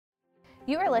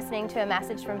You are listening to a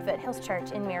message from Foothills Church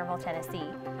in Maryville, Tennessee.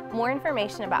 More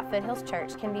information about Foothills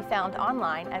Church can be found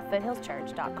online at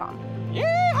foothillschurch.com.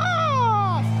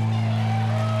 Yeehaw!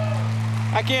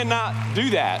 I cannot do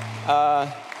that.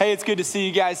 Hey, it's good to see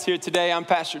you guys here today. I'm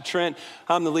Pastor Trent.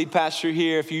 I'm the lead pastor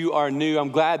here. If you are new, I'm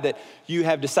glad that you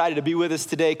have decided to be with us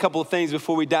today. A couple of things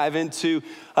before we dive into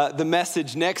the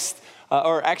message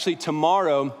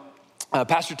tomorrow.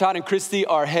 Pastor Todd and Christy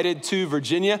are headed to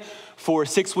Virginia for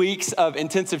 6 weeks of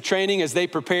intensive training as they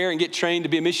prepare and get trained to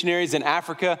be missionaries in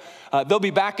Africa. They'll be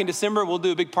back in December. We'll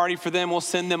do a big party for them. We'll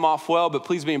send them off well, but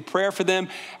please be in prayer for them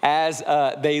as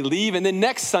they leave. And then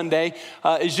next Sunday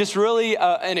is just really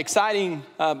an exciting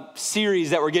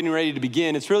series that we're getting ready to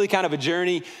begin. It's really kind of a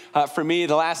journey for me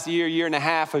the last year and a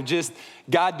half of just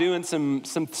God doing some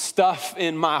stuff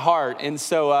in my heart. And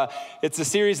so it's a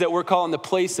series that we're calling The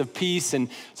Place of Peace. And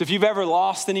so if you've ever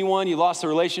lost anyone, you lost a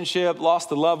relationship, lost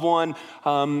a loved one,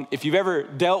 if you've ever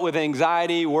dealt with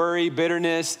anxiety, worry,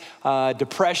 bitterness,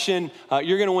 depression,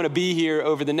 you're going to want to be here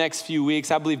over the next few weeks.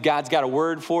 I believe God's got a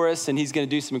word for us, and he's going to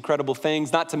do some incredible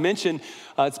things. Not to mention,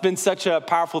 it's been such a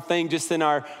powerful thing just in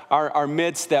our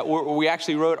midst that we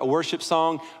actually wrote a worship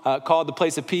song called The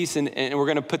Place of Peace, and we're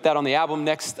going to put that on the album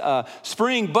next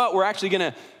spring, but we're actually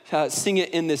going to sing it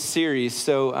in this series,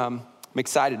 so I'm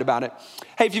excited about it.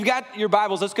 Hey, if you've got your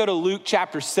Bibles, let's go to Luke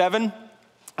chapter 7.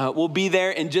 We'll be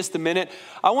there in just a minute.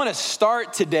 I want to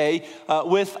start today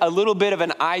with a little bit of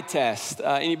an eye test.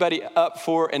 Anybody up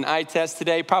for an eye test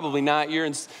today? Probably not.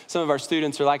 Some of our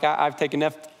students are like, I've taken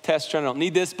enough tests, I don't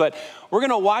need this, but we're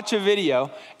going to watch a video,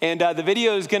 and the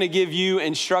video is going to give you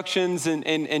instructions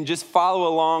and just follow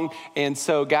along. And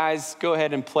so, guys, go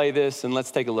ahead and play this, and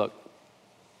let's take a look.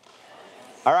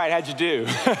 All right, how'd you do?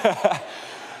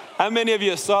 How many of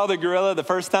you saw the gorilla the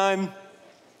first time?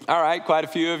 All right, quite a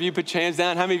few of you. Put your hands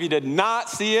down. How many of you did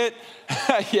not see it?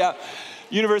 Yeah.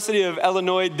 University of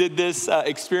Illinois did this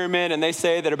experiment, and they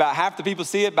say that about half the people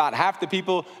see it, about half the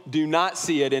people do not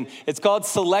see it. And it's called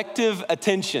selective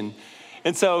attention.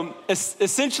 And so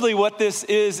essentially what this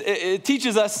is, it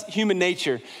teaches us human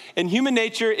nature. And human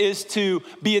nature is to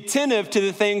be attentive to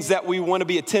the things that we want to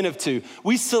be attentive to.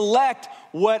 We select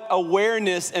what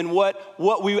awareness and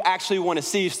what we actually want to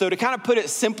see. So to kind of put it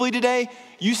simply today,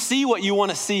 you see what you want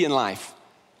to see in life,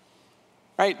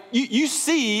 right? You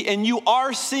see and you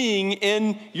are seeing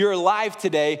in your life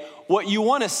today what you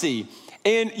want to see.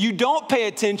 And you don't pay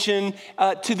attention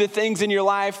to the things in your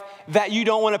life that you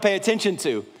don't want to pay attention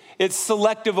to. It's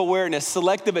selective awareness,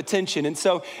 selective attention. And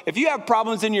so if you have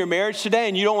problems in your marriage today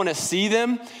and you don't want to see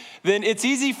them, then it's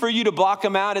easy for you to block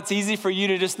them out. It's easy for you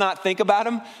to just not think about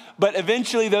them. But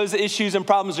eventually those issues and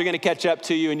problems are going to catch up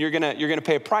to you, and you're going to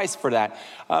pay a price for that.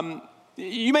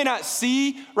 You may not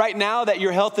see right now that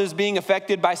your health is being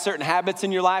affected by certain habits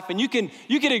in your life, and you can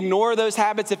ignore those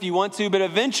habits if you want to, but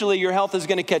eventually your health is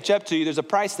going to catch up to you. There's a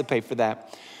price to pay for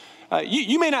that.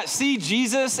 You may not see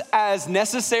Jesus as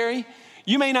necessary.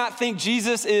 You may not think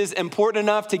Jesus is important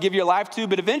enough to give your life to,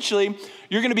 but eventually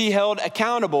you're going to be held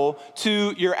accountable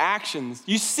to your actions.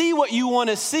 You see what you want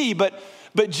to see, but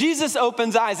Jesus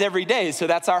opens eyes every day, so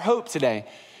that's our hope today.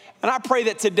 And I pray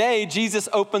that today Jesus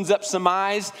opens up some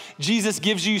eyes. Jesus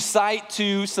gives you sight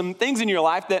to some things in your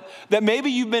life that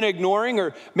maybe you've been ignoring,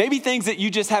 or maybe things that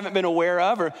you just haven't been aware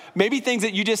of, or maybe things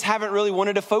that you just haven't really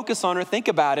wanted to focus on or think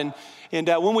about. And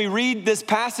when we read this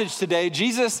passage today,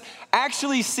 Jesus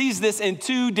actually sees this in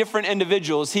two different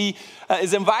individuals. He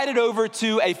is invited over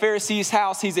to a Pharisee's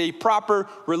house. He's a proper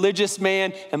religious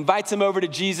man, invites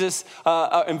Jesus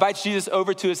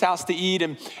over to his house to eat.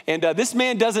 And this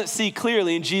man doesn't see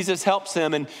clearly, and Jesus helps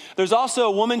him. And there's also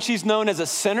a woman, she's known as a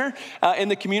sinner in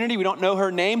the community. We don't know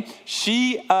her name.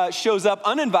 She shows up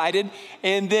uninvited,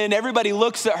 and then everybody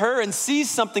looks at her and sees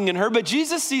something in her, but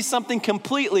Jesus sees something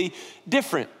completely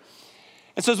different.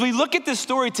 And so as we look at this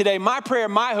story today, my prayer,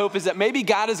 my hope is that maybe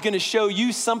God is going to show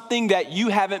you something that you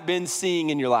haven't been seeing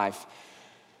in your life.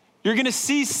 You're going to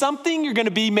see something, you're going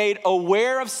to be made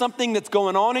aware of something that's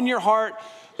going on in your heart,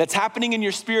 that's happening in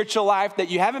your spiritual life that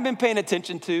you haven't been paying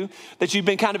attention to, that you've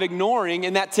been kind of ignoring,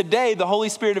 and that today the Holy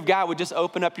Spirit of God would just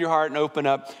open up your heart and open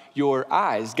up your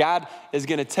eyes. God is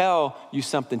going to tell you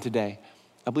something today.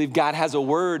 I believe God has a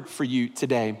word for you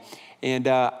today. And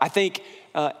I think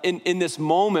in this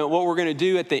moment, what we're going to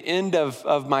do at the end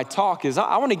of my talk is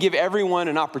I want to give everyone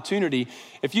an opportunity.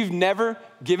 If you've never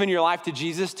given your life to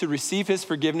Jesus, to receive his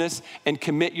forgiveness and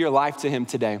commit your life to him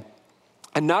today.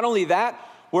 And not only that,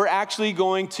 we're actually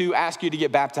going to ask you to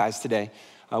get baptized today.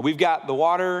 We've got the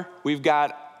water, we've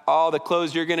got all the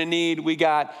clothes you're gonna need. We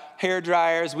got hair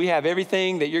dryers. We have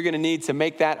everything that you're gonna need to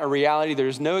make that a reality.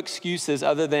 There's no excuses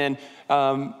other than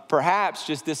perhaps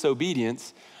just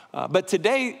disobedience. But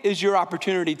today is your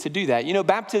opportunity to do that. You know,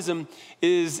 baptism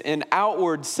is an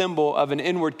outward symbol of an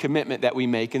inward commitment that we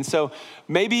make. And so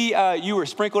maybe you were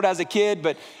sprinkled as a kid,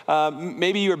 but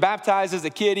maybe you were baptized as a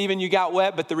kid, even you got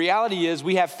wet. But the reality is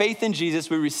we have faith in Jesus.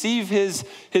 We receive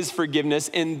his forgiveness.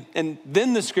 And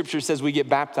then the scripture says we get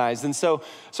baptized. And so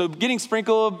getting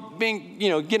sprinkled,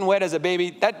 getting wet as a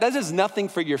baby, that does nothing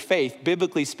for your faith,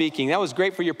 biblically speaking. That was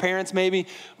great for your parents maybe,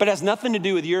 but it has nothing to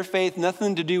do with your faith,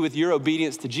 nothing to do with your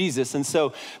obedience to Jesus. And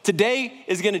so today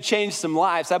is going to change some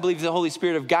lives. I believe the Holy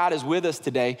Spirit of God is with us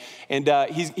today, and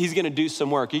he's going to do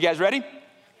some work. You guys ready?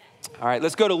 All right,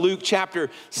 let's go to Luke chapter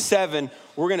 7.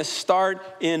 We're going to start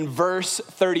in verse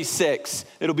 36.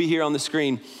 It'll be here on the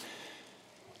screen.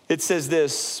 It says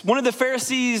this: one of the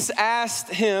Pharisees asked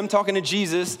him, talking to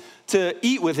Jesus, to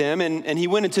eat with him, and he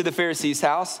went into the Pharisee's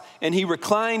house, and he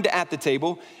reclined at the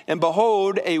table, and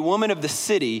behold, a woman of the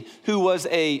city who was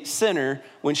a sinner,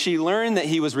 when she learned that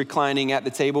he was reclining at the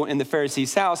table in the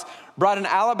Pharisee's house, brought an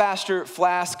alabaster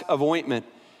flask of ointment,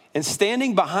 and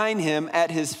standing behind him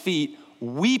at his feet,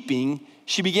 weeping,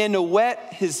 she began to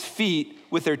wet his feet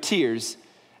with her tears,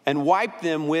 and wiped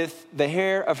them with the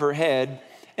hair of her head,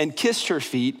 and kissed her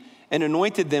feet, and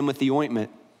anointed them with the ointment.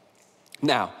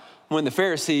 Now, when the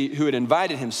Pharisee who had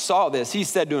invited him saw this, he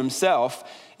said to himself,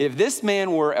 if this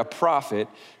man were a prophet,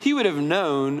 he would have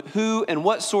known who and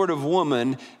what sort of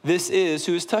woman this is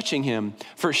who is touching him,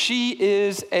 for she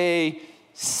is a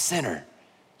sinner.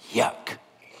 Yuck.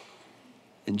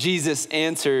 And Jesus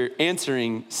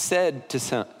answering said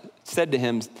to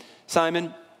him,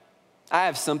 Simon, I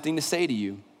have something to say to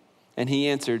you. And he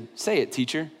answered, say it,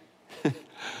 teacher.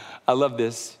 I love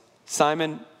this.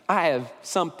 Simon, I have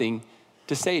something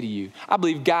to say to you. I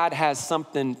believe God has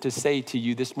something to say to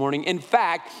you this morning. In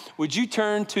fact, would you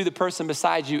turn to the person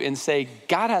beside you and say,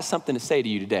 God has something to say to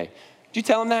you today? Did you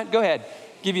tell him that? Go ahead.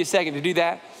 Give you a second to do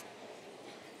that.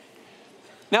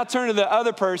 Now turn to the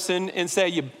other person and say,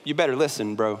 you better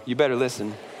listen, bro. You better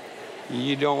listen.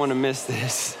 You don't want to miss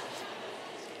this.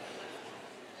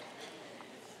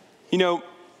 You know,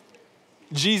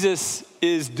 Jesus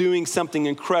is doing something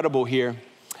incredible here.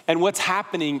 And what's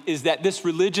happening is that this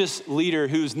religious leader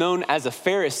who's known as a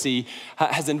Pharisee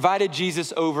has invited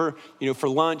Jesus over, for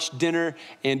lunch, dinner,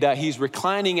 and he's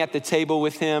reclining at the table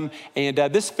with him. And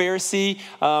this Pharisee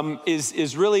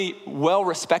is really well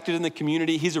respected in the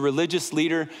community. He's a religious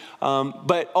leader,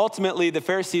 but ultimately the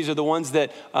Pharisees are the ones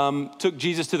that took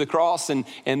Jesus to the cross, and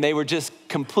they were just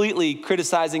completely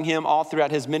criticizing him all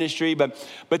throughout his ministry. But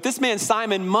this man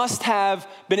Simon must have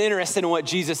been interested in what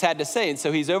Jesus had to say, and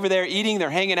so he's over there eating. They're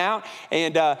hanging out,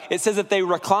 and it says that they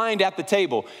reclined at the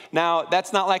table. Now,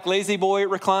 that's not like Lazy Boy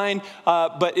recline,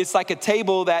 but it's like a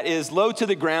table that is low to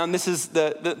the ground. This is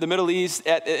the Middle East,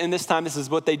 in this time, this is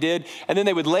what they did. And then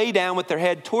they would lay down with their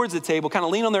head towards the table, kind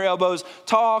of lean on their elbows,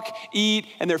 talk, eat,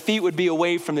 and their feet would be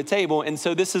away from the table. And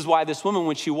so this is why this woman,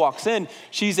 when she walks in,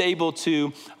 she's able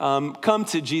to come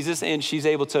to Jesus, and she's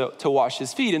able to wash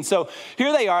his feet. And so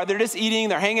here they are, they're just eating,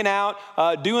 they're hanging out,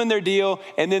 doing their deal,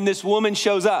 and then this woman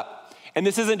shows up. And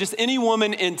this isn't just any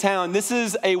woman in town. This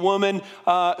is a woman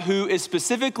who is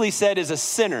specifically said is a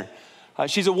sinner.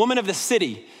 She's a woman of the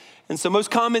city. And so most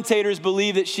commentators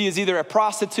believe that she is either a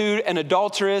prostitute, an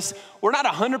adulteress. We're not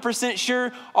 100%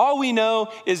 sure. All we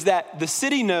know is that the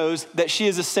city knows that she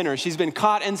is a sinner. She's been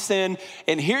caught in sin.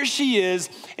 And here she is,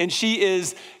 and she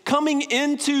is coming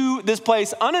into this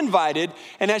place uninvited.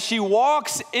 And as she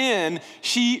walks in,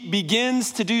 she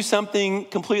begins to do something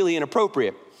completely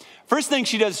inappropriate. First thing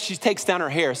she does, she takes down her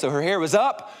hair. So her hair was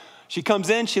up. She comes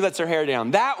in, she lets her hair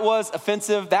down. That was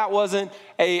offensive. That wasn't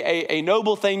a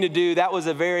noble thing to do. That was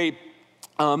a very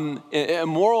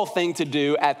immoral thing to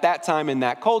do at that time in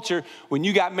that culture. When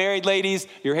you got married, ladies,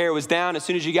 your hair was down. As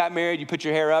soon as you got married, you put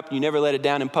your hair up. You never let it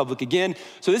down in public again.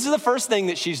 So this is the first thing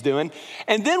that she's doing.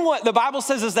 And then what the Bible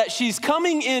says is that she's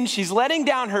coming in, she's letting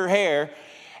down her hair,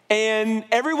 and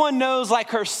everyone knows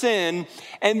like her sin.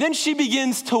 And then she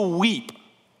begins to weep.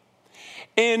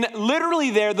 And literally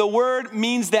there, the word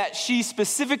means that she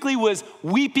specifically was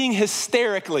weeping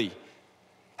hysterically.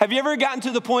 Have you ever gotten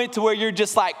to the point to where you're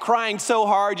just like crying so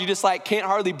hard, you just like can't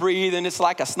hardly breathe, and it's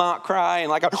like a snot cry and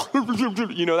like a,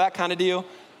 that kind of deal?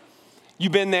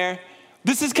 You've been there?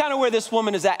 This is kind of where this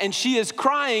woman is at, and she is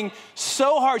crying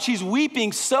so hard, she's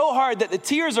weeping so hard that the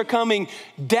tears are coming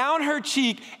down her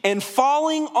cheek and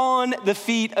falling on the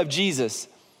feet of Jesus,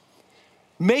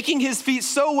 making his feet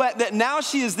so wet that now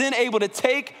she is then able to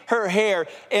take her hair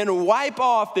and wipe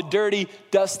off the dirty,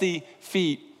 dusty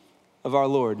feet of our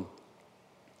Lord.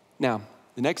 Now,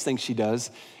 the next thing she does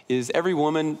is every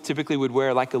woman typically would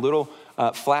wear like a little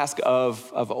flask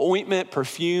of ointment,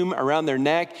 perfume around their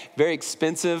neck, very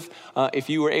expensive if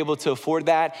you were able to afford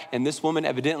that. And this woman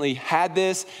evidently had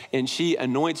this, and she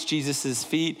anoints Jesus's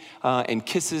feet and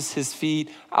kisses his feet,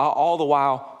 all the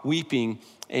while weeping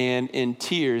and in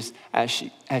tears as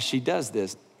she does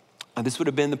this. This would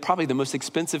have been probably the most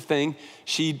expensive thing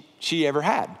she ever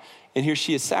had. And here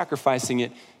she is sacrificing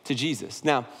it to Jesus.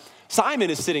 Now, Simon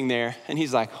is sitting there and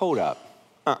he's like, hold up,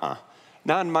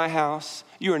 not in my house.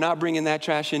 You are not bringing that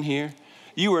trash in here.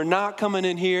 You are not coming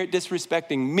in here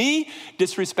disrespecting me,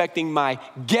 disrespecting my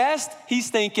guest. He's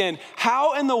thinking,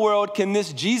 how in the world can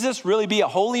this Jesus really be a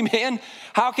holy man?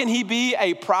 How can he be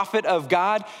a prophet of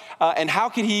God? And how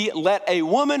can he let a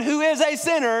woman who is a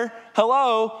sinner,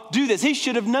 do this? He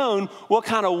should have known what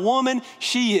kind of woman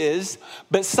she is.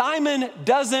 But Simon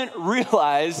doesn't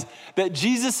realize that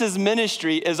Jesus'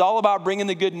 ministry is all about bringing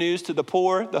the good news to the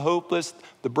poor, the hopeless,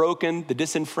 the broken, the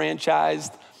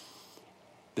disenfranchised,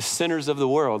 the sinners of the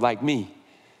world like me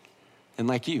and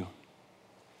like you.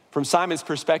 From Simon's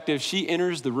perspective, she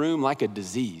enters the room like a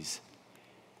disease.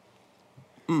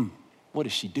 What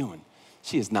is she doing?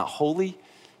 She is not holy.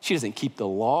 She doesn't keep the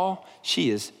law. She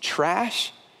is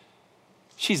trash.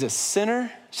 She's a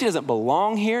sinner. She doesn't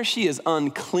belong here. She is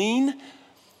unclean.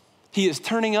 He is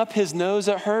turning up his nose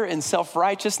at her in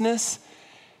self-righteousness.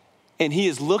 And he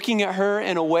is looking at her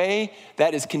in a way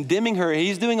that is condemning her.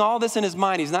 He's doing all this in his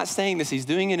mind. He's not saying this. He's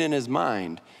doing it in his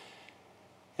mind.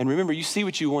 And remember, you see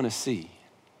what you want to see.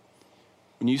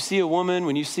 When you see a woman,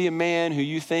 when you see a man who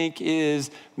you think is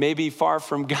maybe far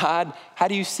from God, how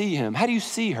do you see him? How do you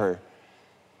see her?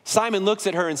 Simon looks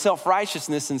at her in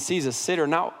self-righteousness and sees a sinner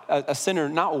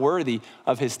not worthy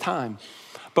of his time.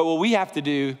 But what we have to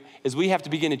do is we have to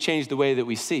begin to change the way that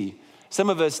we see. Some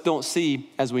of us don't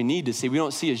see as we need to see. We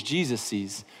don't see as Jesus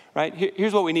sees, right?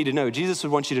 Here's what we need to know. Jesus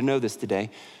would want you to know this today.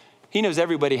 He knows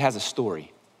everybody has a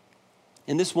story.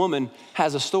 And this woman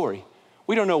has a story.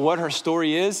 We don't know what her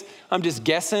story is. I'm just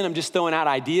guessing. I'm just throwing out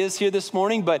ideas here this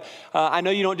morning. But I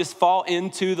know you don't just fall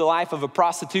into the life of a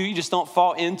prostitute. You just don't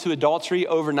fall into adultery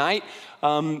overnight.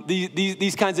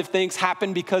 These kinds of things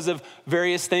happen because of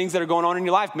various things that are going on in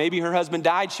your life. Maybe her husband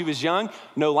died. She was young,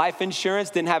 no life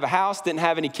insurance, didn't have a house, didn't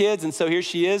have any kids. And so here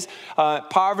she is,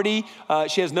 poverty.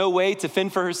 She has no way to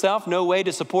fend for herself, no way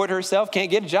to support herself, can't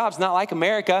get a job. It's not like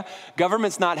America.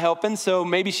 Government's not helping. So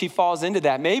maybe she falls into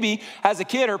that. Maybe as a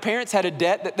kid, her parents had a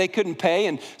debt that they couldn't pay.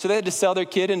 And so they had to sell their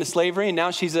kid into slavery. And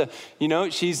now she's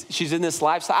in this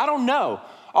lifestyle. I don't know.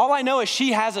 All I know is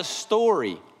she has a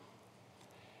story.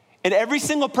 And every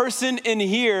single person in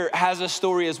here has a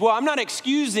story as well. I'm not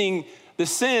excusing the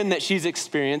sin that she's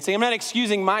experiencing. I'm not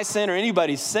excusing my sin or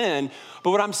anybody's sin. But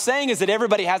what I'm saying is that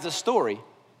everybody has a story.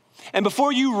 And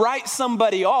before you write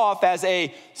somebody off as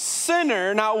a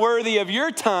sinner, not worthy of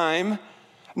your time,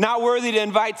 not worthy to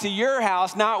invite to your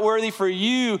house, not worthy for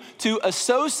you to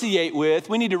associate with,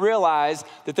 we need to realize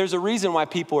that there's a reason why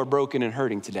people are broken and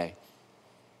hurting today.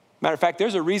 Matter of fact,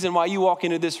 there's a reason why you walk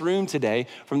into this room today,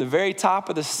 from the very top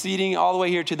of the seating all the way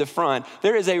here to the front.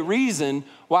 There is a reason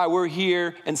why we're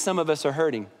here and some of us are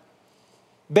hurting.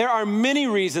 There are many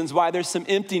reasons why there's some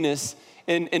emptiness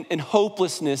and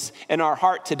hopelessness in our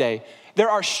heart today.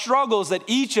 There are struggles that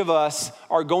each of us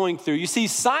are going through. You see,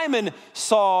 Simon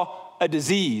saw a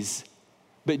disease,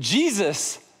 but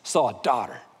Jesus saw a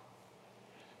daughter.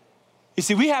 You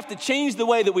see, we have to change the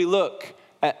way that we look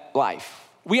at life.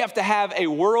 We have to have a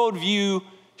worldview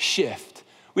shift.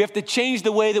 We have to change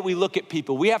the way that we look at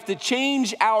people. We have to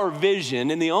change our vision,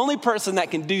 and the only person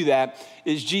that can do that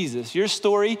is Jesus. Your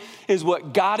story is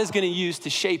what God is going to use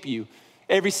to shape you.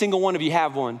 Every single one of you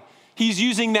have one. He's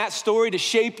using that story to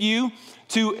shape you,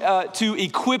 to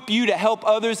equip you to help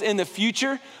others in the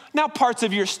future. Now, parts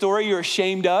of your story you're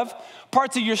ashamed of.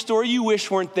 Parts of your story you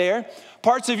wish weren't there.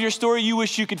 Parts of your story you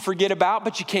wish you could forget about,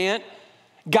 but you can't.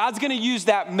 God's gonna use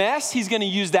that mess. He's gonna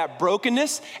use that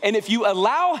brokenness. And if you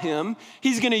allow him,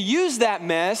 he's gonna use that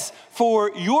mess for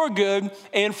your good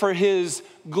and for his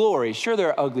glory. Sure, there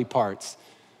are ugly parts,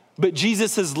 but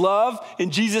Jesus' love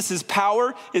and Jesus'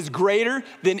 power is greater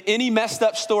than any messed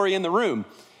up story in the room.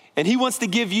 And he wants to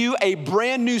give you a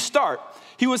brand new start.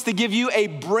 He wants to give you a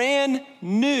brand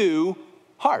new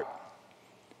heart.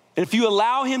 And if you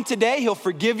allow him today, he'll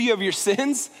forgive you of your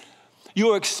sins.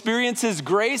 You'll experience his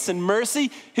grace and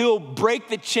mercy. He'll break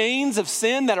the chains of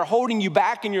sin that are holding you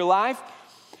back in your life.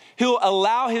 He'll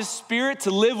allow his spirit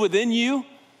to live within you.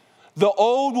 The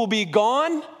old will be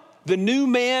gone. The new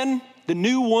man, the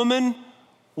new woman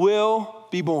will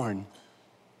be born.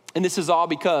 And this is all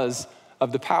because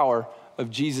of the power of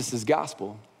Jesus'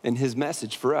 gospel. in his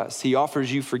message for us. He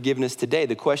offers you forgiveness today.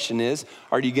 The question is,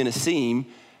 are you going to see him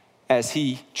as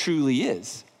he truly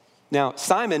is? Now,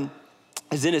 Simon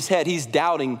is in his head. He's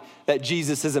doubting that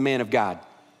Jesus is a man of God.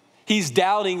 He's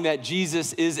doubting that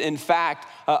Jesus is, in fact,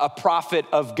 a prophet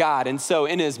of God. And so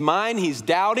in his mind, he's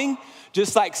doubting,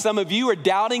 just like some of you are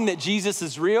doubting that Jesus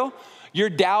is real. You're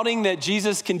doubting that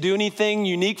Jesus can do anything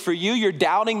unique for you. You're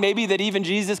doubting maybe that even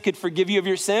Jesus could forgive you of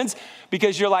your sins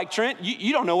because you're like, Trent,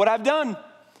 you don't know what I've done.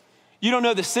 You don't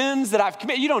know the sins that I've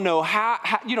committed. You don't know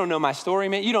how you don't know my story,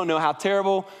 man. You don't know how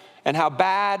terrible and how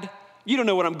bad. You don't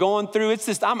know what I'm going through. It's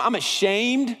just, I'm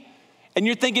ashamed. And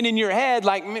you're thinking in your head,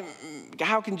 like,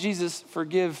 how can Jesus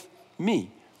forgive me?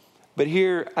 But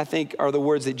here, I think, are the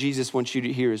words that Jesus wants you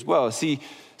to hear as well. See,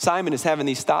 Simon is having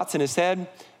these thoughts in his head,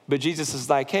 but Jesus is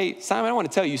like, hey, Simon, I want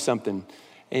to tell you something.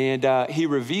 And he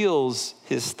reveals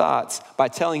his thoughts by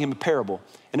telling him a parable.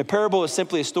 And a parable is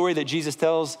simply a story that Jesus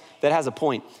tells that has a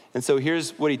point. And so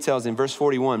here's what he tells in verse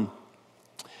 41.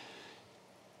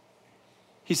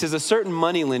 He says, a certain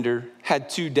moneylender had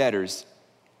two debtors.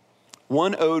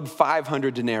 One owed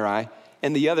 500 denarii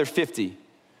and the other 50.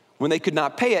 When they could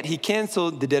not pay it, he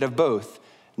canceled the debt of both.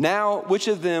 Now, which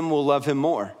of them will love him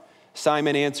more?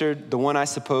 Simon answered, the one, I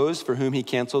suppose, for whom he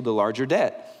canceled the larger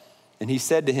debt. And he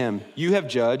said to him, you have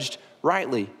judged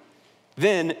rightly.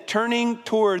 Then, turning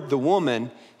toward the woman,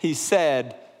 he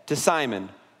said to Simon,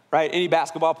 right? Any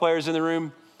basketball players in the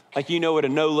room? Like, you know what a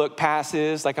no-look pass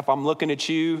is? Like if I'm looking at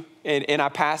you and I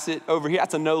pass it over here,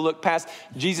 that's a no-look pass.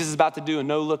 Jesus is about to do a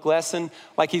no-look lesson.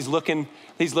 Like he's looking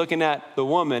at the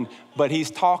woman, but he's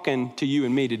talking to you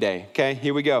and me today, okay?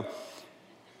 Here we go.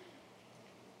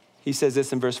 He says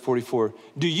this in verse 44.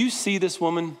 Do you see this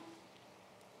woman?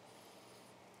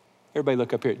 Everybody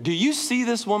look up here. Do you see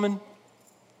this woman?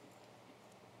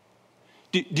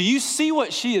 Do you see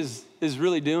what she is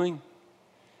really doing?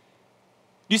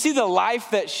 Do you see the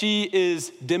life that she is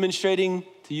demonstrating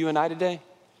to you and I today?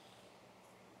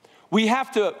 We have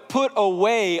to put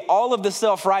away all of the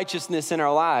self-righteousness in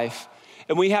our life,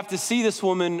 and we have to see this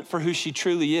woman for who she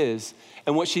truly is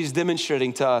and what she's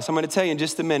demonstrating to us. I'm going to tell you in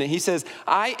just a minute. He says,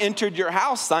 I entered your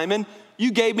house, Simon.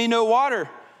 You gave me no water.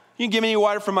 You didn't give me any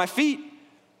water for my feet,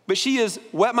 but she has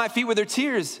wet my feet with her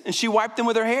tears, and she wiped them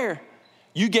with her hair.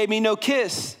 You gave me no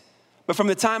kiss, but from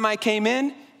the time I came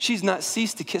in, she's not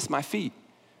ceased to kiss my feet.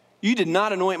 You did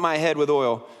not anoint my head with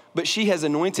oil, but she has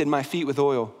anointed my feet with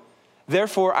oil.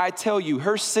 Therefore, I tell you,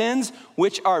 her sins,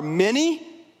 which are many,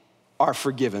 are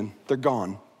forgiven. They're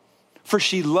gone. For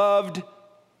she loved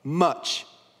much.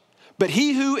 But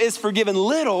he who is forgiven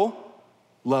little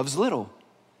loves little.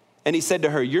 And he said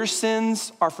to her, your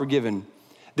sins are forgiven.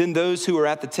 Then those who were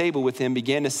at the table with him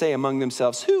began to say among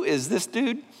themselves, who is this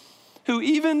dude who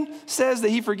even says that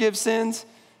he forgives sins?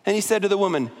 And he said to the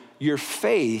woman, your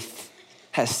faith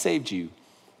has saved you.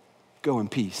 Go in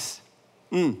peace.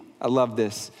 I love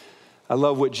this. I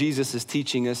love what Jesus is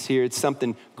teaching us here. It's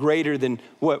something greater than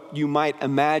what you might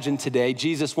imagine today.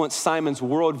 Jesus wants Simon's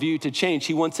worldview to change.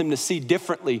 He wants him to see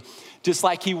differently, just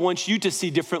like he wants you to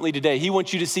see differently today. He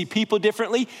wants you to see people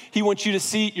differently. He wants you to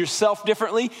see yourself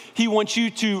differently. He wants you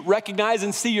to recognize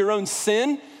and see your own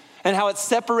sin and how it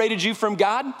separated you from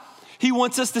God. He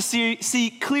wants us to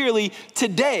see clearly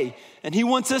today. And he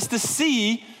wants us to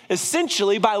see,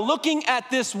 essentially, by looking at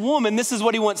this woman, this is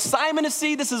what he wants Simon to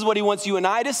see. This is what he wants you and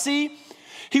I to see.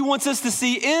 He wants us to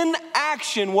see in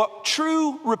action what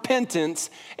true repentance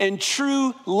and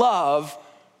true love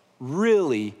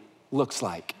really looks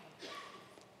like.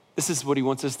 This is what he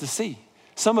wants us to see.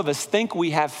 Some of us think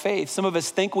we have faith. Some of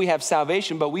us think we have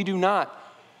salvation, but we do not.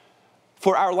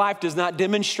 For our life does not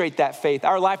demonstrate that faith.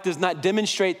 Our life does not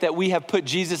demonstrate that we have put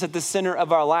Jesus at the center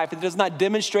of our life. It does not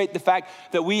demonstrate the fact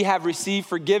that we have received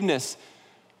forgiveness.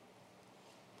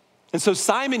 And so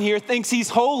Simon here thinks he's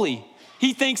holy.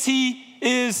 He thinks he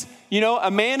is,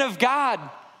 a man of God.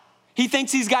 He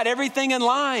thinks he's got everything in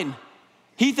line.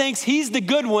 He thinks he's the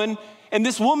good one and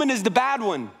this woman is the bad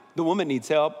one. The woman needs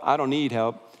help. I don't need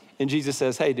help. And Jesus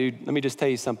says, hey, dude, let me just tell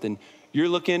you something. You're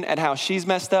looking at how she's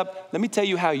messed up. Let me tell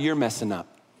you how you're messing up,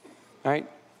 all right?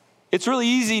 It's really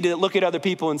easy to look at other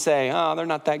people and say, oh, they're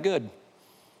not that good.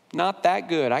 Not that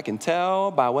good. I can tell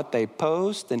by what they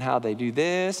post and how they do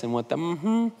this and what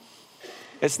the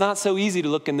It's not so easy to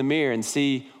look in the mirror and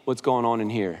see what's going on in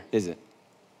here, is it?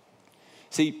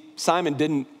 See, Simon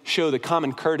didn't show the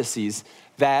common courtesies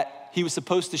that he was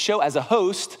supposed to show as a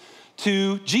host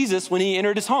to Jesus when he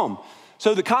entered his home.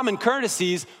 So the common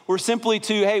courtesies were simply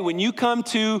to, hey, when you come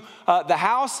to the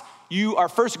house, you are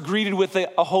first greeted with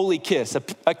a holy kiss,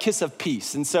 a kiss of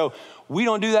peace. And so we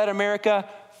don't do that in America.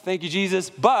 Thank you,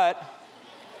 Jesus, but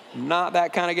I'm not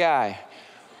that kind of guy.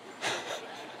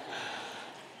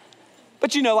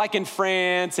 But like in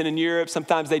France and in Europe,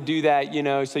 sometimes they do that,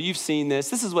 so you've seen this.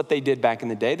 This is what they did back in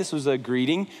the day. This was a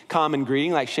greeting, common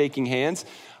greeting, like shaking hands.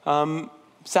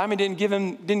 Simon didn't give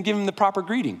him the proper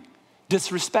greeting.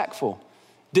 Disrespectful.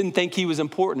 Didn't think he was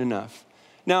important enough.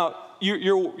 Now,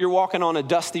 you're walking on a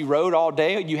dusty road all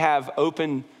day. You have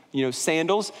open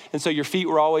sandals, and so your feet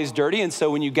were always dirty. And so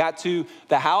when you got to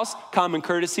the house, common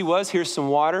courtesy was, here's some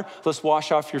water. Let's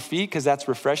wash off your feet because that's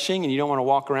refreshing, and you don't want to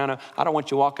walk around. I don't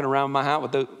want you walking around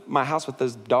my house with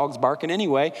those dogs barking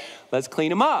anyway. Let's clean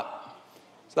them up.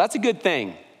 So that's a good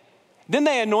thing. Then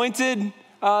they anointed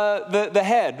the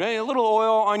head, right? A little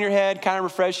oil on your head, kind of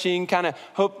refreshing, kind of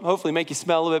hopefully make you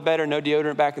smell a little bit better. No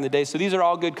deodorant back in the day. So these are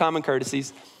all good common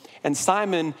courtesies. And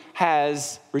Simon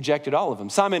has rejected all of them.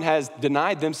 Simon has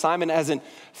denied them. Simon hasn't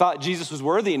thought Jesus was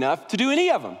worthy enough to do any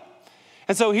of them.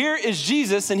 And so here is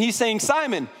Jesus, and he's saying,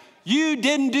 Simon, you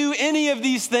didn't do any of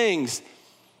these things.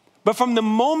 But from the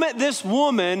moment this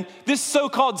woman, this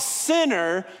so-called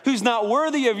sinner who's not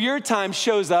worthy of your time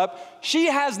shows up,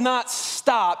 she has not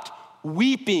stopped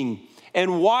weeping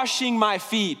and washing my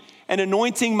feet and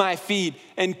anointing my feet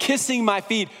and kissing my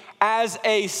feet as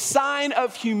a sign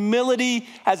of humility,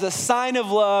 as a sign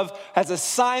of love, as a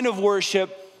sign of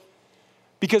worship.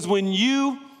 Because when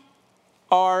you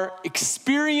are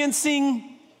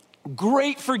experiencing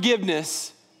great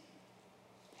forgiveness,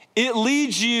 it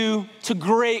leads you to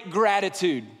great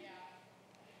gratitude.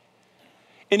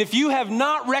 And if you have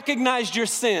not recognized your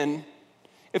sin,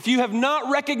 if you have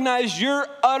not recognized your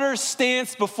utter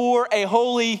stance before a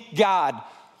holy God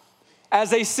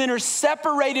as a sinner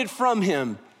separated from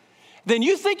him, then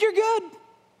you think you're good.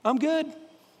 I'm good.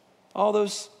 All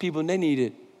those people, they need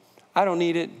it. I don't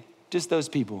need it. Just those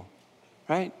people,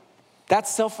 right?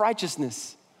 That's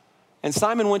self-righteousness. And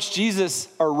Simon wants Jesus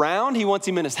around. He wants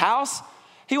him in his house.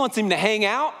 He wants him to hang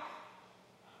out.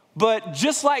 But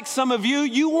just like some of you,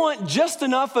 you want just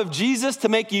enough of Jesus to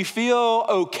make you feel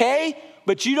okay,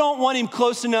 but you don't want him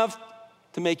close enough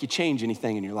to make you change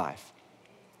anything in your life.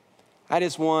 I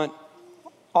just want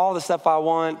all the stuff I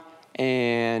want.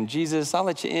 And Jesus, I'll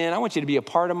let you in. I want you to be a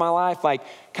part of my life, like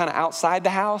kind of outside the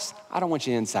house. I don't want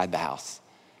you inside the house.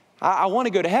 I want to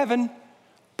go to heaven,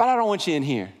 but I don't want you in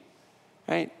here,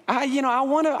 right? I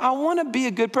want to be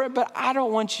a good person, but I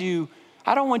don't want you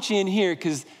in here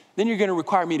because then you're going to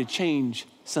require me to change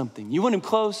something. You want him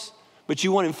close, but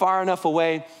you want him far enough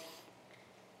away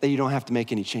that you don't have to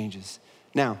make any changes.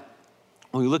 Now,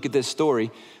 when we look at this story,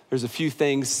 there's a few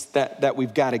things that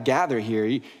we've got to gather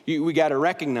here. We got to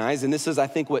recognize, and this is, I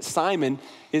think, what Simon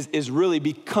is really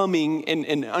becoming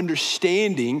and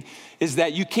understanding, is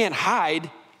that you can't hide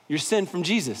your sin from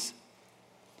Jesus.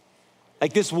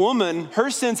 Like this woman, her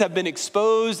sins have been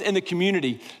exposed in the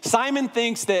community. Simon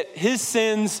thinks that his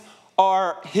sins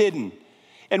are hidden.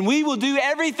 And we will do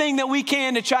everything that we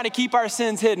can to try to keep our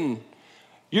sins hidden.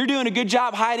 You're doing a good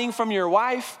job hiding from your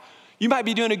wife. You might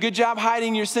be doing a good job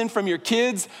hiding your sin from your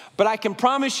kids, but I can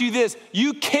promise you this,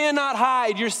 you cannot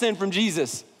hide your sin from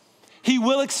Jesus. He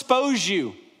will expose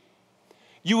you.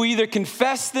 You will either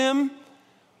confess them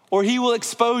or he will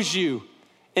expose you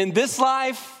in this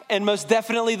life and most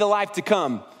definitely the life to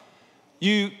come.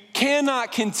 You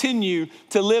cannot continue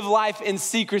to live life in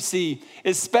secrecy,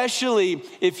 especially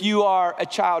if you are a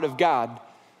child of God.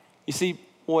 You see,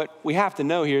 what we have to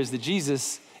know here is that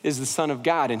Jesus is the Son of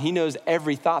God, and he knows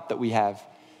every thought that we have.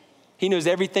 He knows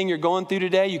everything you're going through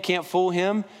today. You can't fool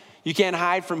him. You can't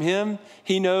hide from him.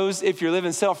 He knows if you're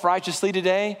living self-righteously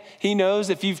today. He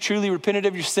knows if you've truly repented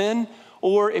of your sin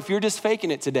or if you're just faking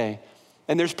it today.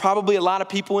 And there's probably a lot of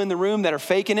people in the room that are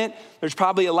faking it. There's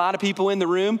probably a lot of people in the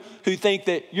room who think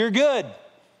that you're good.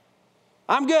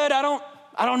 I'm good. I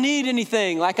don't need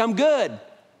anything. Like I'm good.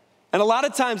 And a lot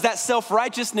of times that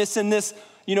self-righteousness and this,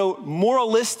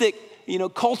 moralistic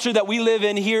culture that we live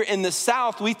in here in the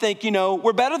South, we think,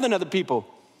 we're better than other people.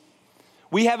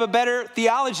 We have a better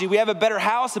theology. We have a better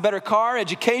house, a better car,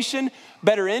 education,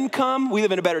 better income. We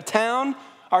live in a better town.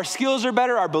 Our skills are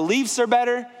better. Our beliefs are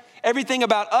better. Everything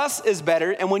about us is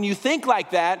better. And when you think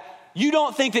like that, you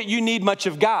don't think that you need much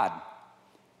of God.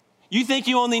 You think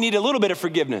you only need a little bit of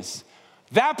forgiveness.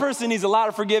 That person needs a lot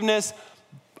of forgiveness.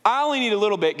 I only need a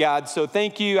little bit, God, so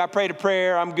thank you. I prayed a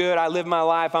prayer. I'm good. I live my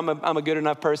life. I'm a good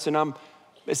enough person.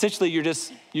 Essentially, you're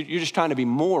just trying to be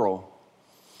moral.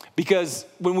 Because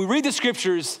when we read the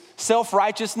scriptures,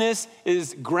 self-righteousness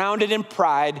is grounded in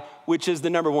pride, which is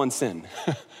the number one sin.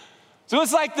 So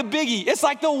it's like the biggie. It's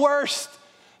like the worst.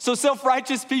 So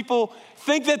self-righteous people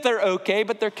think that they're okay,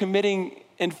 but they're committing,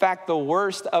 in fact, the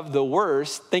worst of the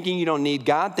worst, thinking you don't need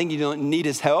God, thinking you don't need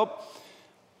his help.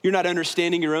 You're not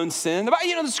understanding your own sin.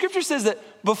 The scripture says that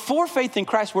before faith in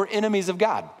Christ, we're enemies of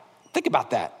God. Think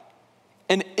about that.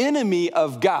 An enemy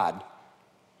of God.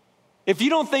 If you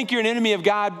don't think you're an enemy of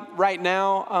God right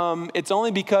now, it's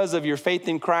only because of your faith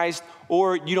in Christ,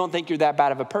 or you don't think you're that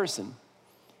bad of a person.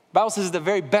 The Bible says the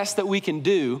very best that we can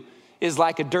do is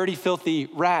like a dirty, filthy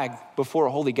rag before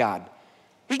a holy God.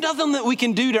 There's nothing that we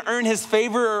can do to earn his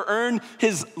favor or earn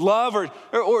his love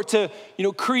or to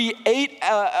create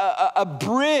a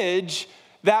bridge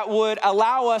that would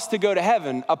allow us to go to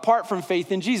heaven apart from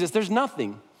faith in Jesus. There's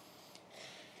nothing.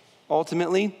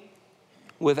 Ultimately,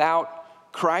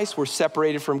 without Christ, we're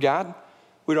separated from God.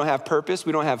 We don't have purpose.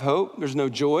 We don't have hope. There's no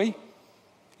joy.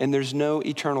 And there's no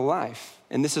eternal life.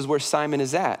 And this is where Simon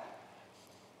is at.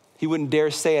 He wouldn't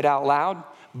dare say it out loud,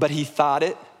 but he thought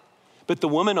it. But the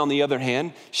woman, on the other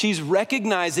hand, she's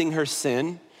recognizing her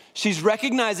sin. She's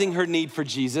recognizing her need for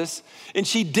Jesus. And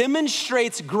she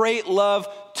demonstrates great love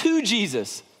to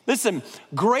Jesus. Listen,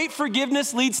 great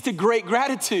forgiveness leads to great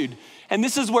gratitude. And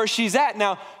this is where she's at.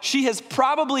 Now, she has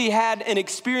probably had an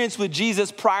experience with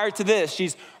Jesus prior to this.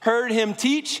 She's heard him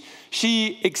teach.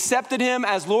 She accepted him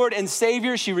as Lord and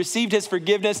Savior. She received his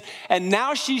forgiveness. And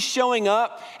now she's showing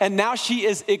up, and now she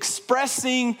is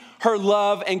expressing her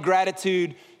love and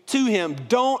gratitude to him.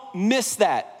 Don't miss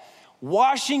that.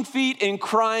 Washing feet and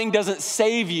crying doesn't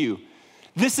save you.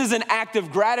 This is an act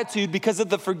of gratitude because of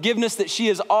the forgiveness that she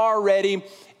has already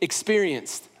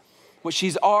experienced, what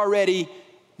she's already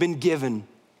been given.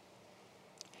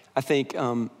 I think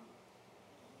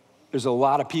there's a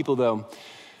lot of people, though,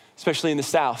 especially in the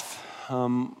South,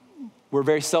 we're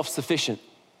very self-sufficient.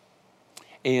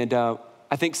 And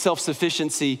I think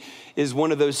self-sufficiency is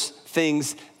one of those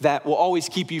things that will always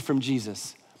keep you from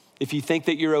Jesus. If you think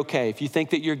that you're okay, if you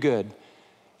think that you're good,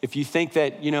 if you think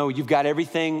that, you've got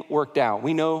everything worked out.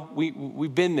 We know,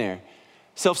 we've been there.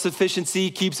 Self-sufficiency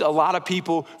keeps a lot of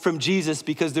people from Jesus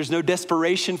because there's no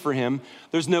desperation for him.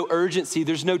 There's no urgency.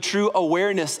 There's no true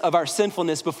awareness of our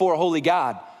sinfulness before a holy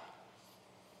God.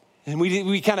 And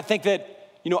we kind of think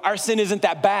that, our sin isn't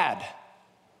that bad.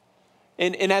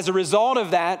 And as a result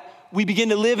of that, we begin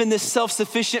to live in this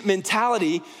self-sufficient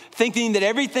mentality, thinking that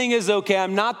everything is okay.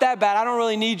 I'm not that bad. I don't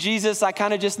really need Jesus. I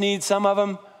kind of just need some of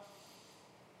him.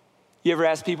 You ever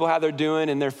ask people how they're doing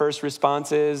and their first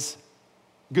response is,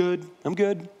 good, I'm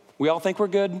good. We all think we're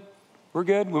good. We're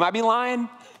good. We might be lying,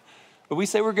 but we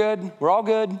say we're good. We're all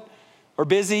good. We're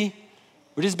busy.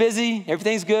 We're just busy.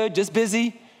 Everything's good, just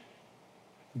busy.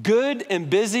 Good and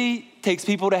busy takes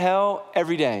people to hell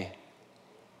every day.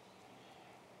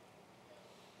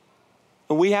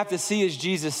 And we have to see as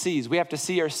Jesus sees. We have to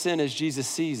see our sin as Jesus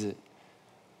sees it.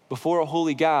 Before a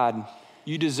holy God,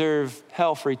 you deserve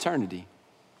hell for eternity.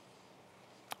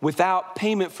 Without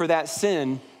payment for that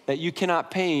sin that you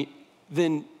cannot pay,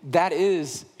 then that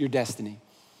is your destiny.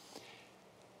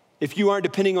 If you aren't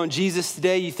depending on Jesus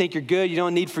today, you think you're good, you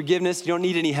don't need forgiveness, you don't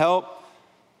need any help,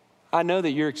 I know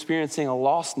that you're experiencing a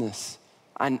lostness.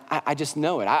 I just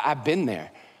know it. I've been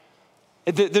there.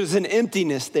 There's an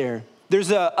emptiness there. There's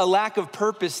a lack of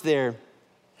purpose there.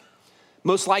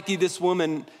 Most likely this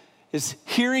woman is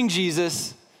hearing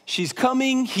Jesus. She's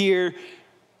coming here,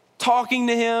 talking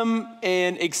to him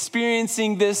and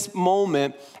experiencing this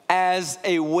moment as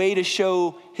a way to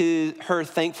show her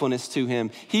thankfulness to him.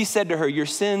 He said to her, your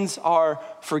sins are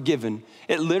forgiven.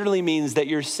 It literally means that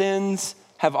your sins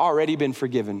have already been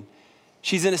forgiven.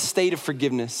 She's in a state of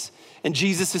forgiveness. And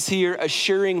Jesus is here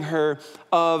assuring her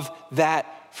of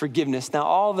that forgiveness. Now,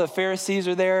 all the Pharisees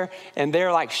are there and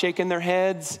they're like shaking their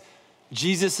heads.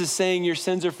 Jesus is saying your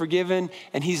sins are forgiven.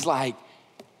 And he's like,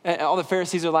 all the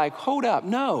Pharisees are like, hold up,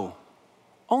 no.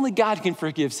 Only God can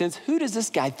forgive sins. Who does this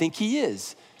guy think he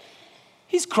is?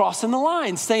 He's crossing the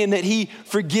line, saying that he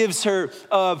forgives her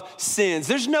of sins.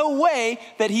 There's no way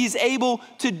that he's able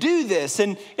to do this.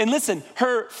 And listen,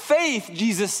 her faith,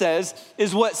 Jesus says,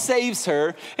 is what saves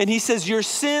her. And he says, your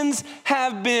sins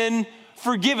have been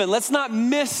forgiven. Let's not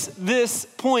miss this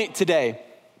point today.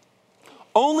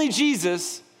 Only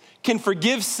Jesus can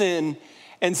forgive sin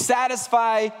and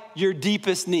satisfy your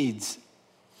deepest needs.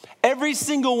 Every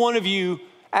single one of you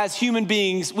as human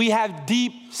beings, we have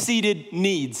deep-seated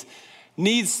needs.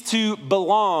 Needs to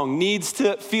belong, needs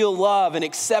to feel loved and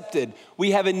accepted.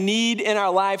 We have a need in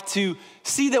our life to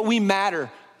see that we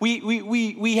matter.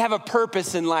 We have a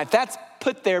purpose in life. That's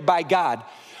put there by God.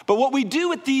 But what we do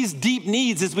with these deep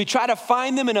needs is we try to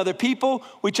find them in other people.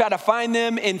 We try to find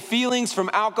them in feelings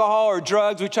from alcohol or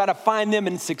drugs. We try to find them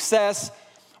in success.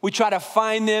 We try to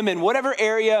find them in whatever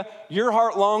area your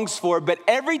heart longs for, but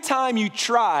every time you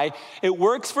try, it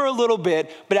works for a little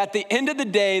bit, but at the end of the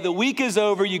day, the week is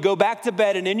over, you go back to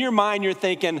bed, and in your mind, you're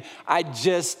thinking, I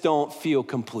just don't feel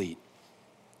complete.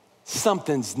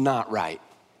 Something's not right.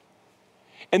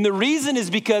 And the reason is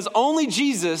because only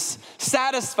Jesus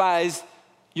satisfies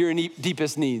your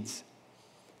deepest needs.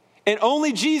 And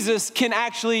only Jesus can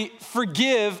actually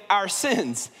forgive our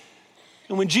sins.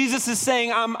 And when Jesus is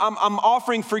saying, I'm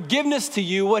offering forgiveness to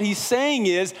you, what he's saying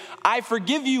is, I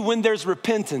forgive you when there's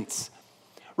repentance.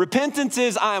 Repentance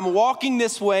is, I am walking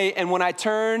this way, and when I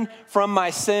turn from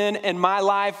my sin and my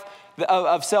life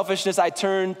of selfishness, I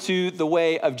turn to the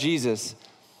way of Jesus.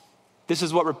 This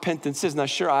is what repentance is. Now,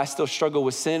 sure, I still struggle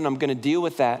with sin, and I'm gonna deal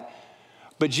with that.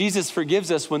 But Jesus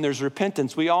forgives us when there's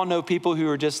repentance. We all know people who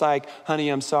are just like, honey,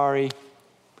 I'm sorry,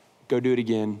 go do it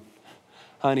again.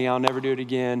 Honey, I'll never do it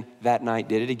again. That night,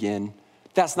 did it again.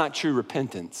 That's not true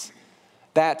repentance.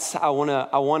 That's, I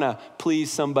wanna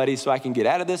please somebody so I can get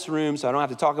out of this room, so I don't have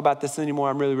to talk about this anymore.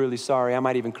 I'm really, really sorry. I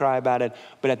might even cry about it.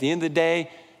 But at the end of the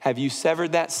day, have you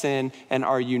severed that sin, and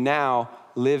are you now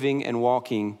living and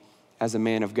walking as a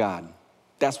man of God?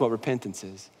 That's what repentance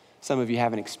is. Some of you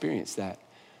haven't experienced that.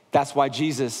 That's why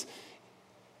Jesus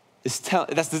is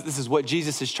this is what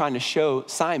Jesus is trying to show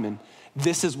Simon.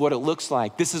 This is what it looks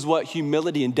like. This is what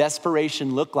humility and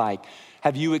desperation look like.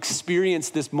 Have you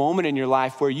experienced this moment in your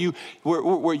life where you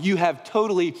have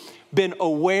totally been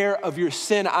aware of your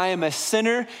sin? I am a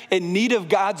sinner in need of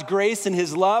God's grace and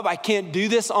his love. I can't do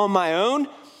this on my own.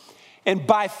 And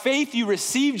by faith, you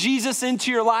receive Jesus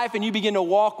into your life and you begin to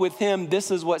walk with him.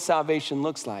 This is what salvation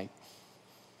looks like.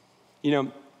 You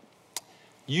know,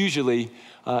 usually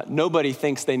nobody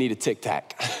thinks they need a Tic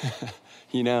Tac,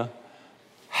 you know?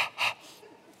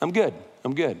 I'm good,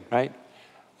 right?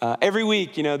 Every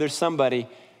week, you know, there's somebody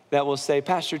that will say,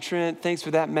 Pastor Trent, thanks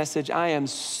for that message. I am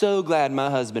so glad my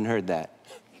husband heard that.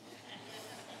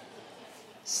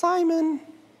 Simon,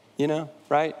 you know,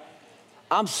 right?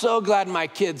 I'm so glad my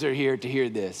kids are here to hear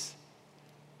this.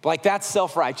 Like, that's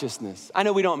self-righteousness. I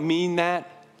know we don't mean that,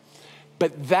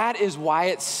 but that is why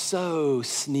it's so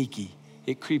sneaky.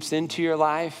 It creeps into your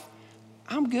life.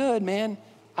 I'm good, man.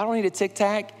 I don't need a Tic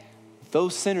Tac.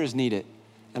 Those sinners need it.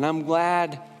 And I'm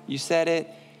glad you said it.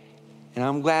 And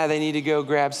I'm glad they need to go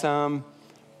grab some,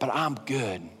 but I'm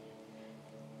good.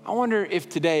 I wonder if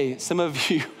today some of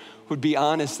you would be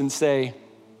honest and say,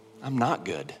 I'm not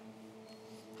good.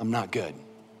 I'm not good.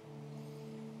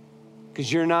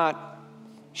 Because you're not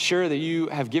sure that you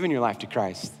have given your life to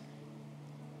Christ.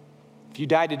 If you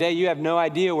died today, you have no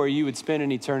idea where you would spend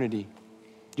an eternity.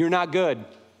 You're not good.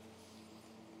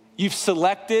 You've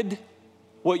selected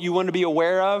what you want to be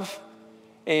aware of,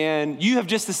 and you have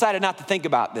just decided not to think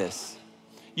about this.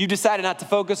 You decided not to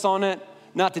focus on it,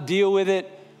 not to deal with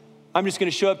it. I'm just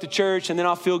gonna show up to church and then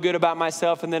I'll feel good about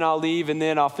myself and then I'll leave and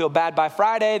then I'll feel bad by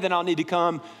Friday, then I'll need to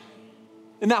come.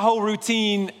 And that whole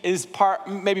routine is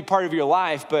maybe part of your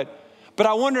life, but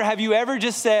I wonder, have you ever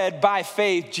just said by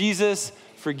faith, Jesus,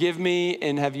 forgive me,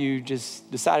 and have you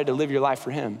just decided to live your life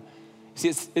for him? See,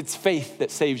 it's faith that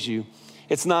saves you.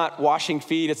 It's not washing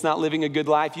feet, it's not living a good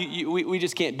life. We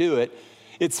just can't do it.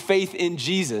 It's faith in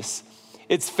Jesus.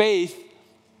 It's faith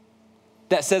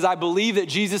that says, I believe that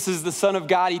Jesus is the Son of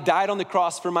God. He died on the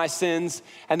cross for my sins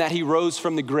and that he rose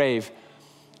from the grave.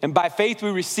 And by faith,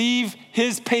 we receive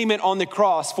his payment on the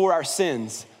cross for our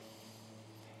sins.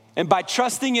 And by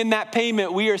trusting in that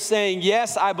payment, we are saying,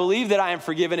 yes, I believe that I am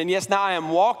forgiven. And yes, now I am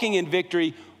walking in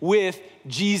victory with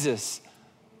Jesus.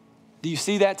 Do you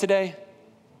see that today?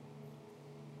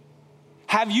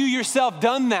 Have you yourself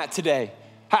done that today?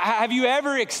 Have you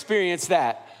ever experienced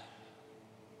that?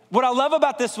 What I love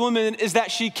about this woman is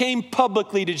that she came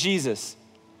publicly to Jesus.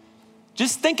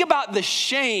 Just think about the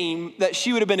shame that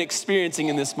she would have been experiencing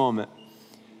in this moment.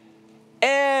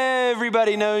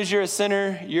 Everybody knows you're a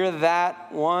sinner, you're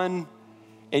that one,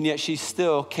 and yet she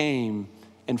still came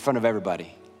in front of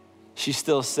everybody. She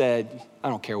still said, I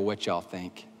don't care what y'all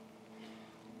think.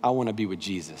 I want to be with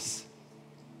Jesus.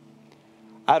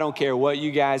 I don't care what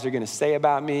you guys are going to say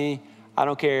about me. I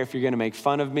don't care if you're going to make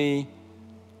fun of me.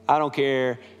 I don't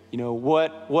care, you know,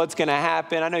 what's going to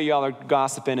happen. I know y'all are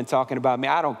gossiping and talking about me.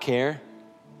 I don't care.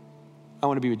 I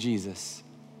want to be with Jesus.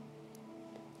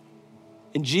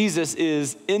 And Jesus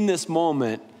is, in this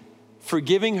moment,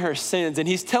 forgiving her sins. And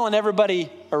he's telling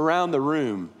everybody around the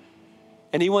room.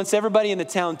 And he wants everybody in the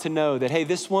town to know that, hey,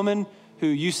 this woman who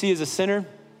you see as a sinner,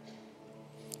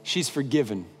 she's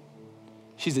forgiven.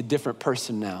 She's a different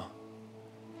person now.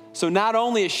 So not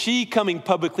only is she coming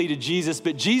publicly to Jesus,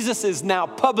 but Jesus is now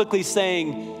publicly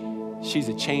saying she's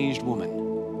a changed woman,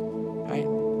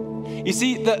 right? You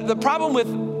see, the problem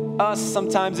with us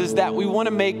sometimes is that we want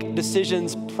to make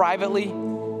decisions privately.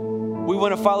 We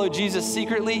want to follow Jesus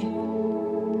secretly.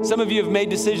 Some of you have made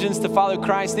decisions to follow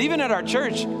Christ, even at our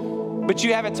church, but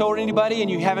you haven't told anybody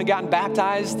and you haven't gotten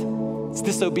baptized. It's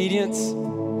disobedience.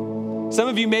 Some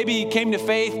of you maybe came to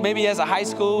faith, maybe as a high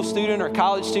school student or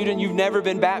college student, you've never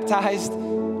been baptized.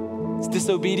 It's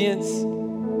disobedience.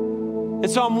 And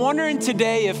so I'm wondering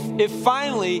today if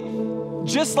finally,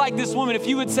 just like this woman, if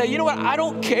you would say, you know what, I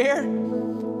don't care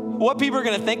what people are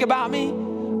gonna think about me.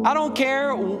 I don't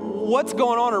care what's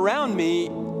going on around me.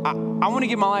 I wanna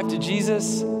give my life to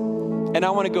Jesus, and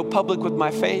I wanna go public with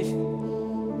my faith.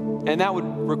 And that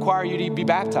would require you to be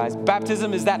baptized.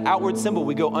 Baptism is that outward symbol.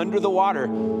 We go under the water,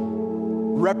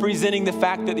 representing the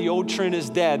fact that the old Trin is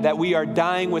dead, that we are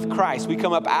dying with Christ. We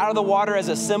come up out of the water as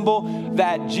a symbol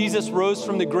that Jesus rose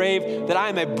from the grave, that I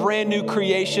am a brand new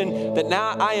creation, that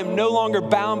now I am no longer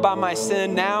bound by my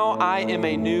sin. Now I am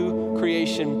a new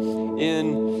creation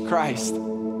in Christ. A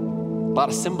lot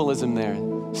of symbolism there.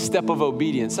 Step of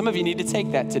obedience. Some of you need to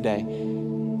take that today.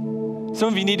 Some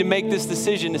of you need to make this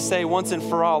decision to say once and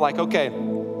for all, like, okay,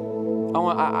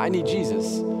 I need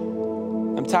Jesus.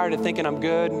 I'm tired of thinking I'm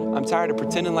good. I'm tired of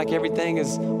pretending like everything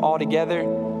is all together.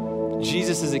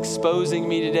 Jesus is exposing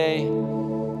me today,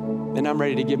 and I'm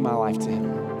ready to give my life to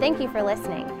him. Thank you for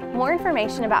listening. More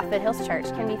information about Foothills Church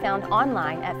can be found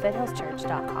online at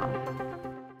foothillschurch.com.